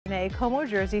Renee Como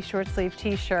Jersey short sleeve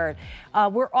t-shirt.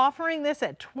 We're offering this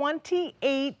at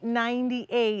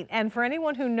 $28.98. And for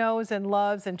anyone who knows and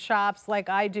loves and shops like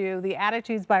I do, the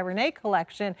Attitudes by Renee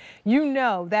collection, you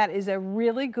know that is a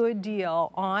really good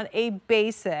deal on a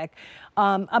basic.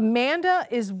 Amanda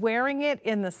is wearing it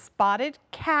in the spotted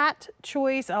cat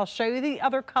choice. I'll show you the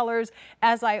other colors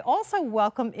as I also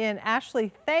welcome in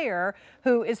Ashley Thayer,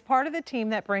 who is part of the team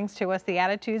that brings to us the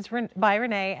Attitudes by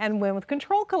Renee and Win with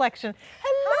Control collection.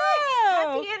 Hello!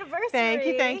 Hi. Happy anniversary! Thank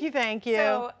you, thank you, thank you.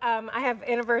 So I have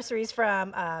anniversaries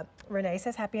from Renee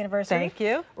says happy anniversary. Thank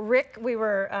you. Rick, we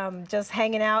were just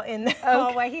hanging out in the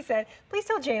hallway. He said, please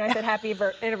tell Jane I said happy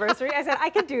anniversary. I said, I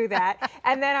can do that.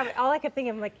 And then all I could think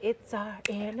of, like, it's our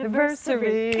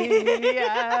anniversary.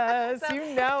 Yes, so,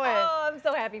 you know it. Oh, I'm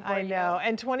so happy for you. I know.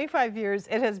 And 25 years,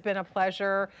 it has been a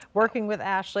pleasure working with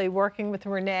Ashley, working with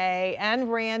Renee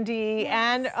and Randy,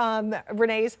 yes. and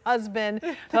Renee's husband,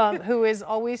 who is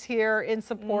always here in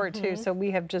support too. So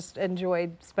we have just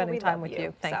enjoyed spending time with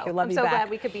you. Thank you. Love you back. I'm so glad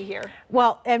we could be here.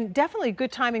 Well, and definitely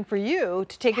good timing for you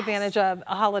to take advantage of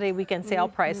a holiday weekend sale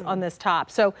price on this top.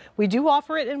 So we do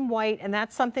offer it in white, and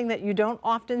that's something that you don't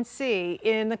often see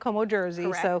in the Como jersey.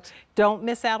 Correct. So don't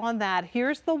miss out on that.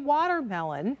 Here's the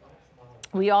watermelon.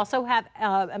 We also have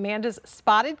Amanda's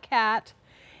spotted cat.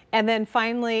 And then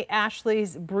finally,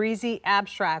 Ashley's breezy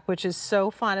abstract, which is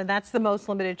so fun. And that's the most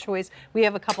limited choice. We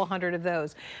have a couple hundred of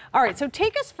those. All right, so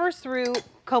take us first through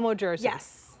Como jersey.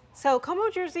 Yes. So Como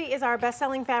jersey is our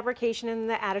best-selling fabrication in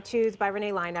the Attitudes by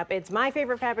Renee lineup. It's my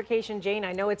favorite fabrication, Jane.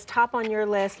 I know it's top on your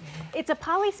list. It's a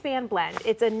polyspan blend.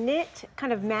 It's a knit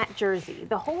kind of matte jersey.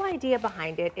 The whole idea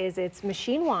behind it is it's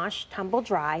machine wash, tumble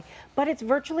dry, but it's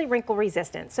virtually wrinkle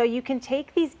resistant. So you can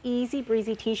take these easy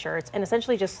breezy t-shirts and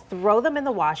essentially just throw them in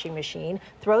the washing machine,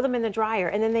 throw them in the dryer,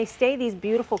 and then they stay these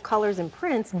beautiful colors and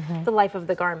prints the life of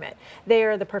the garment. They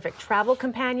are the perfect travel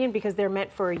companion because they're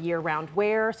meant for a year-round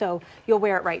wear. So you'll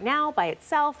wear it right now by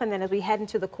itself, and then as we head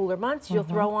into the cooler months, you'll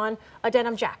throw on a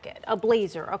denim jacket, a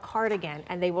blazer, a cardigan,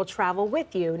 and they will travel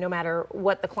with you no matter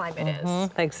what the climate is.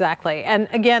 Exactly. And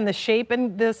again, the shape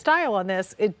and the style on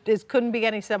this, it couldn't be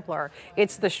any simpler.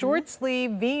 It's the short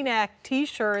sleeve V-neck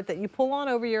t-shirt that you pull on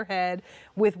over your head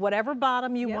with whatever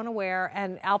bottom you want to wear,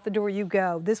 and out the door you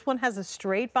go. This one has a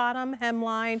straight bottom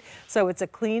hemline, so it's a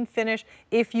clean finish.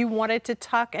 If you wanted to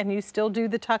tuck and you still do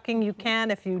the tucking, you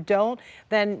can. If you don't,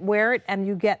 then wear it and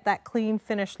you get that clean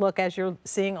finish look as you're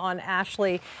seeing on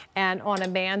Ashley and on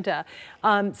Amanda.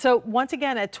 So once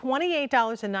again, at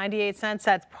 $28.98,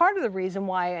 that's part of the reason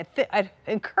why I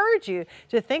encourage you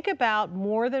to think about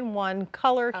more than one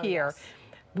color here. Yes.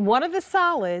 One of the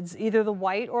solids, either the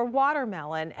white or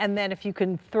watermelon, and then if you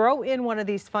can throw in one of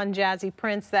these fun jazzy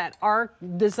prints that are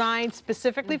designed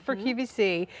specifically for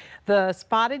QVC, the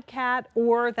spotted cat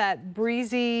or that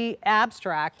breezy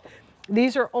abstract,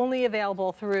 these are only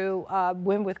available through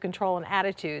Win with Control and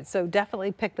Attitude, so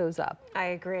definitely pick those up. I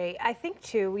agree. I think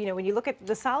too, you know, when you look at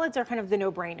the solids are kind of the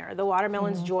no-brainer. The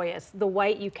watermelon's joyous. The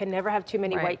white, you can never have too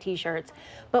many white t-shirts.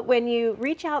 But when you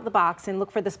reach out the box and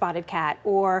look for the spotted cat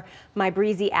or my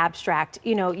breezy abstract,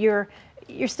 you know, you're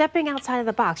stepping outside of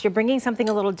the box. You're bringing something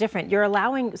a little different. You're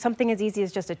allowing something as easy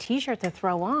as just a t-shirt to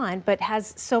throw on, but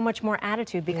has so much more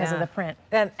attitude because of the print.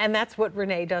 And that's what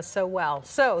Renee does so well.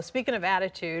 So speaking of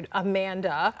attitude,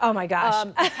 Amanda. Oh my gosh.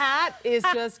 Hat is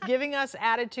just giving us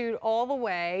attitude all the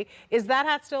way. Is that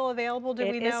hat still available? Do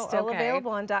we know? It is still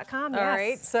available on .com, yes. All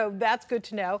right, so that's good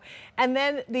to know. And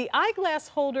then the eyeglass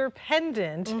holder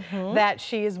pendant that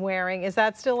she is wearing, is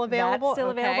that still available? That's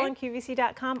still available on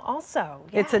QVC.com also.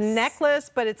 Yes. It's a necklace,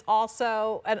 but it's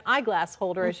also an eyeglass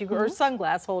holder, as you or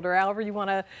sunglass holder, however you want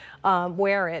to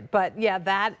wear it. But yeah,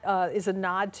 that is a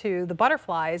nod to the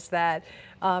butterflies that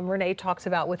Renee talks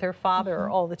about with her father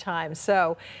all the time.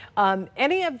 So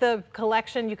any of the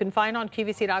collection you can find on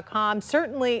QVC.com.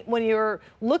 Certainly when you're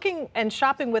looking and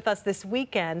shopping with us this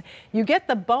weekend, you get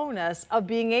the bonus of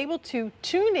being able to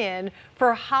tune in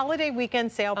for holiday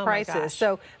weekend sale prices.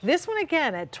 So this one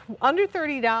again at under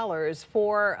 $30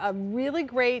 for a really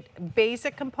great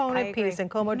basic component piece in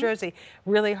Como jersey,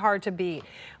 really hard to beat.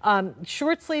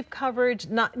 Short sleeve coverage,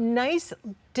 not nice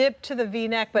dip to the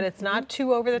V-neck, but it's not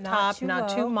too over the top, not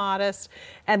too modest.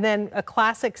 And then a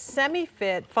classic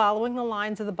semi-fit following the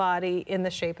lines of the body in the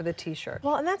shape of the t-shirt.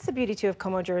 Well, and that's the beauty too of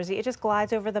Como jersey. It just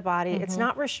glides over the body. It's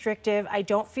not restrictive. I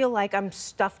don't feel like I'm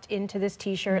stuffed into this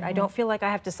t-shirt. I don't feel like I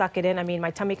have to suck it in. I mean,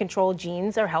 my tummy control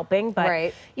jeans are helping,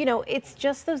 but you know, it's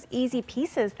just those easy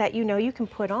pieces that you know you can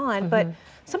put on. But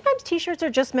sometimes t-shirts are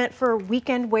just meant for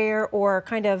weekend wear or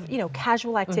kind of, you know,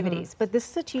 casual activities. But this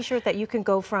is a t-shirt that you can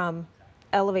go from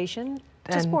elevation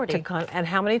sporty. And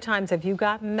how many times have you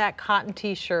gotten that cotton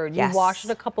t-shirt? You wash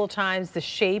it a couple of times, the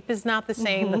shape is not the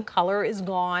same, the color is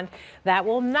gone. That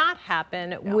will not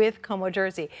happen with Como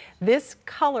jersey. This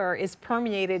color is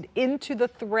permeated into the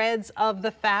threads of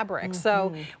the fabric.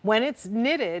 So when it's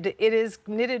knitted, it is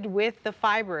knitted with the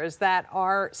fibers that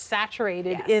are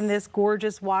saturated in this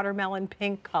gorgeous watermelon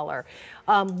pink color.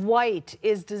 White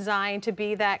is designed to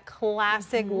be that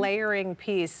classic layering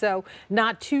piece, so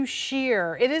not too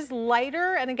sheer. It is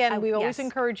lighter, and again, we always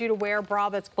encourage you to wear a bra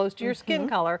that's close to your skin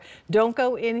color. Don't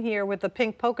go in here with the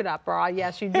pink polka dot bra.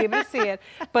 Yes, you'd be able to see it,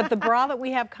 but the bra that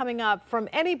we have coming up from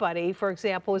anybody, for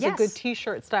example, is a good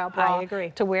t-shirt style bra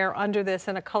to wear under this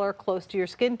in a color close to your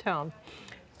skin tone.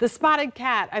 The spotted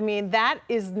cat, I mean, that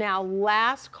is now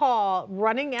last call,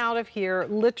 running out of here,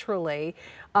 literally.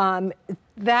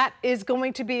 That is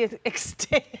going to be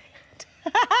extinct.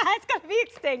 It's going to be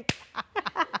extinct.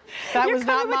 That was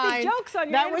not mine. With the jokes on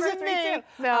your that wasn't me. too.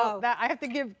 No, I have to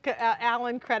give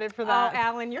Alan credit for that. Oh,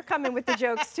 Alan, you're coming with the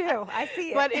jokes too. I see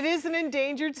it. But it is an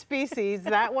endangered species.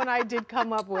 That one I did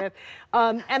come up with.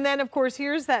 And then, of course,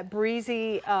 here's that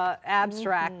breezy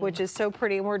abstract, which is so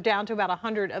pretty. And we're down to about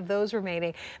 100 of those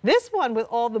remaining. This one with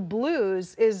all the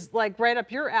blues is like right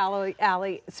up your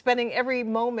alley, spending every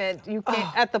moment you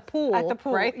can at the pool. At the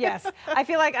pool, right? Yes. I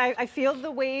feel like I feel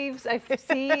the waves. I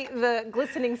see the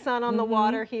glistening sun on the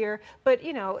water here. But,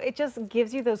 you know, it just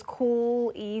gives you those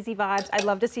cool, easy vibes. I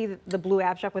love to see the blue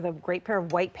abstract with a great pair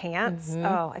of white pants.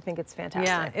 Oh, I think it's fantastic.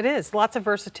 Yeah, it is. Lots of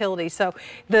versatility. So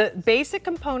the basic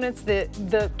components,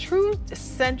 the true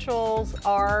essentials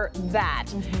are that.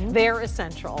 They're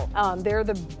essential. They're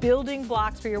the building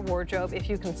blocks for your wardrobe. If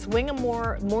you can swing them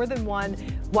more than one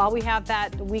while we have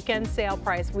that weekend sale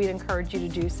price, we'd encourage you to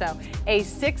do so. A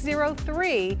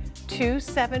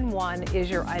 603-271 is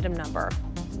your item number.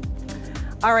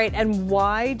 All right, and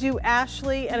why do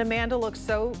Ashley and Amanda look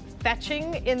so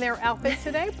fetching in their outfits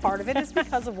today? Part of it is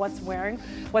because of what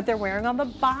they're wearing on the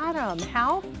bottom.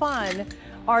 How fun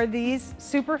are these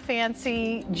super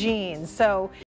fancy jeans? So